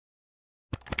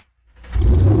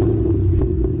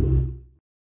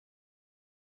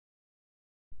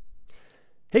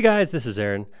Hey guys, this is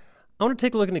Aaron. I want to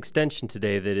take a look at an extension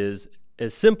today that is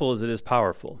as simple as it is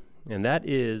powerful, and that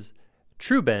is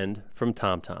TrueBend from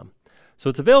Thomthom. So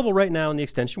it's available right now in the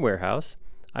extension warehouse.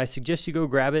 I suggest you go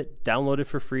grab it, download it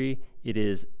for free. It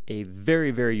is a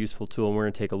very, very useful tool, and we're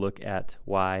going to take a look at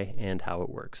why and how it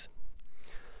works.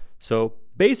 So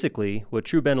basically, what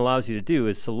TrueBend allows you to do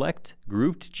is select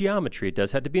grouped geometry. It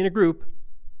does have to be in a group.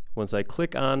 Once I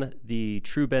click on the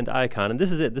TrueBend icon, and this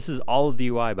is it, this is all of the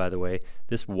UI by the way,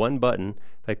 this one button,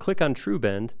 if I click on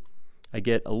TrueBend, I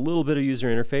get a little bit of user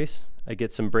interface. I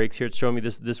get some breaks here. It's showing me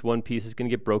this one piece is going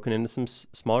to get broken into some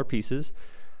smaller pieces,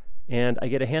 and I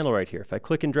get a handle right here. If I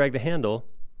click and drag the handle,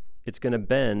 it's going to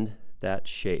bend that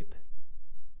shape.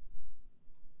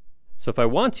 So if I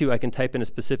want to, I can type in a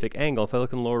specific angle. If I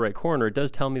look in the lower right corner, it does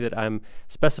tell me that I'm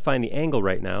specifying the angle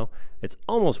right now. It's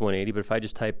almost 180, but if I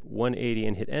just type 180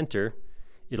 and hit enter,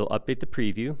 it'll update the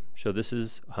preview. So this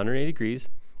is 180 degrees.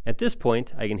 At this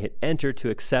point, I can hit enter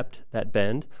to accept that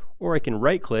bend, or I can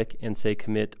right click and say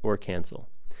commit or cancel.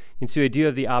 You can see I do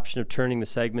have the option of turning the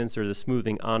segments or the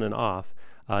smoothing on and off.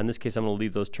 In this case, I'm going to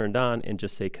leave those turned on and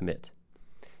just say commit.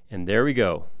 And there we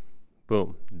go.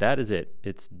 Boom, that is it.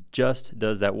 It just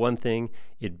does that one thing.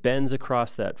 It bends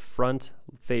across that front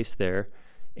face there.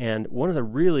 And one of the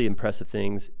really impressive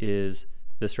things is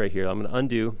this right here. I'm going to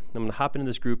undo. I'm going to hop into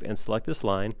this group and select this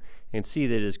line and see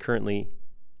that it is currently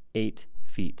 8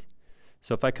 feet.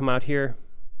 So if I come out here,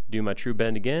 do my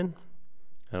TrueBend again,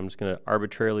 I'm just going to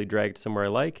arbitrarily drag it somewhere I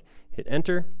like, hit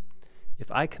enter.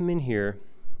 If I come in here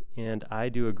and I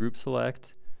do a group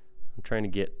select, I'm trying to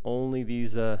get only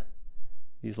these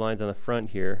lines on the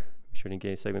front here. Make sure I didn't get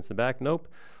any segments in the back. Nope.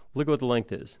 Look at what the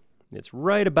length is. It's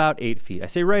right about 8 feet. I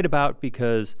say right about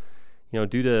because,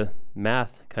 due to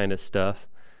math kind of stuff,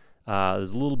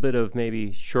 there's a little bit of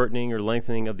maybe shortening or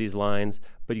lengthening of these lines,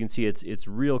 but you can see it's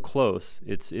real close.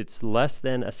 It's less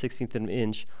than 1/16 of an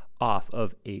inch off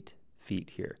of 8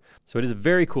 feet here. So it is a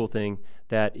very cool thing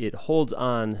that it holds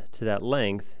on to that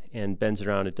length and bends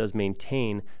around. It does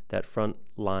maintain that front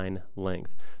line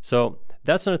length. So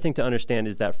that's another thing to understand,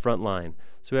 is that front line.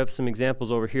 So we have some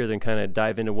examples over here that kind of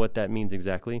dive into what that means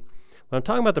exactly. When I'm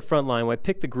talking about the front line, when I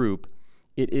pick the group,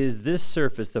 it is this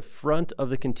surface, the front of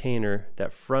the container,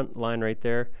 that front line right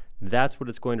there, that's what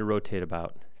it's going to rotate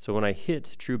about. So when I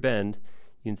hit TrueBend,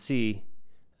 you can see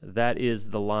that is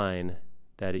the line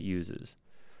that it uses.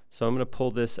 So I'm going to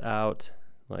pull this out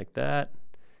like that,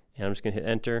 and I'm just going to hit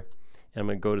enter, and I'm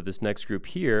going to go to this next group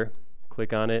here,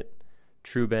 click on it,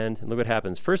 TrueBend, and look what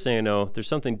happens. First thing I know, there's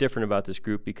something different about this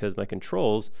group because my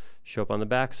controls show up on the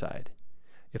back side.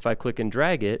 If I click and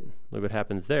drag it, look what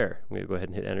happens there. I'm going to go ahead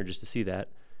and hit enter just to see that.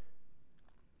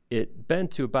 It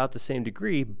bent to about the same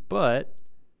degree, but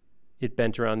it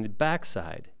bent around the back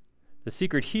side. The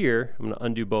secret here, I'm going to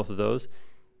undo both of those,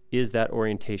 is that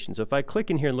orientation. So if I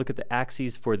click in here and look at the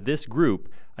axes for this group,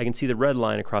 I can see the red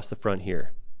line across the front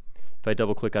here. If I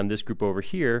double click on this group over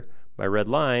here, my red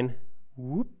line,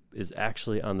 whoop, is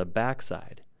actually on the back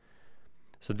side.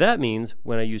 So that means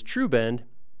when I use TrueBend,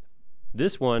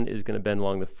 this one is going to bend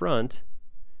along the front,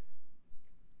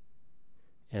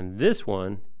 and this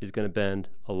one is going to bend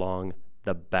along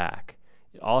the back.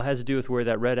 It all has to do with where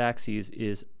that red axis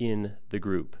is in the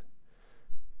group.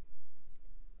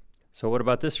 So what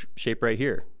about this shape right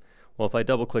here? Well, if I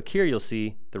double click here, you'll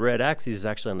see the red axis is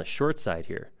actually on the short side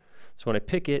here. So when I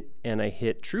pick it and I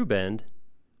hit TrueBend,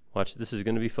 watch, this is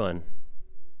going to be fun.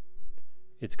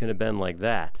 It's going to bend like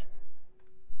that.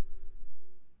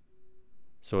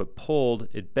 So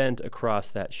it bent across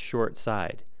that short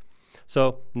side.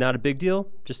 So not a big deal,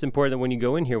 just important that when you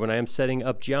go in here, when I am setting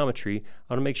up geometry,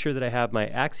 I want to make sure that I have my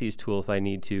axes tool, if I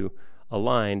need to,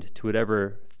 aligned to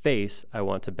whatever face I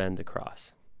want to bend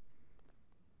across.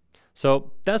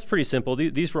 So that's pretty simple.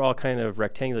 These were all kind of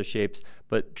rectangular shapes,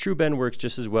 but TrueBend works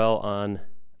just as well on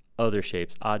other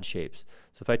shapes, odd shapes.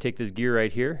 So if I take this gear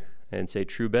right here and say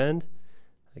TrueBend,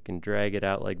 I can drag it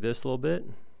out like this a little bit.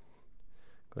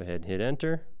 Go ahead and hit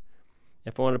enter.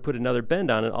 If I want to put another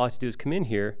bend on it, all I have to do is come in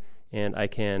here and I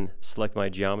can select my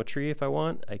geometry if I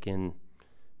want.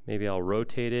 Maybe I'll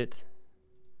rotate it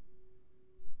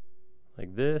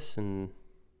like this, and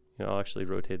I'll actually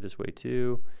rotate this way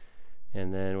too.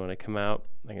 And then when I come out,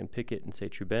 I can pick it and say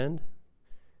TrueBend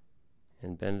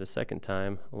and bend it a second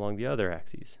time along the other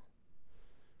axes.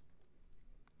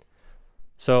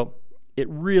 So it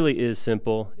really is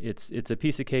simple. It's a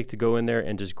piece of cake to go in there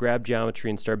and just grab geometry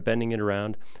and start bending it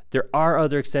around. There are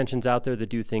other extensions out there that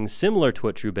do things similar to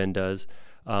what TrueBend does.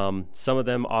 Some of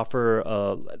them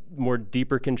offer more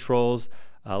deeper controls.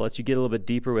 lets you get a little bit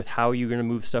deeper with how you're going to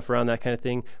move stuff around, that kind of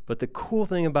thing. But the cool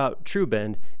thing about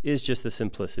TrueBend is just the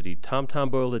simplicity. Thomthom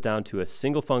boiled it down to a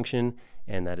single function,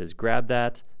 and that is grab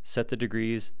that, set the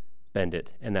degrees, bend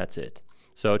it, and that's it.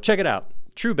 So check it out.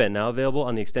 TrueBend now available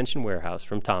on the extension warehouse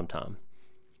from Thomthom.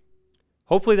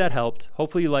 Hopefully that helped.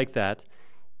 Hopefully you liked that.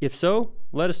 If so,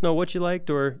 let us know what you liked,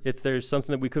 or if there's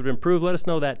something that we could have improved, let us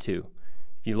know that too.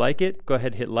 If you like it, go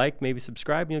ahead and hit like, maybe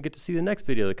subscribe, and you'll get to see the next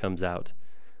video that comes out.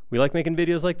 We like making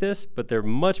videos like this, but they're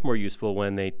much more useful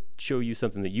when they show you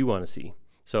something that you want to see.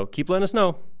 So keep letting us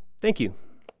know. Thank you.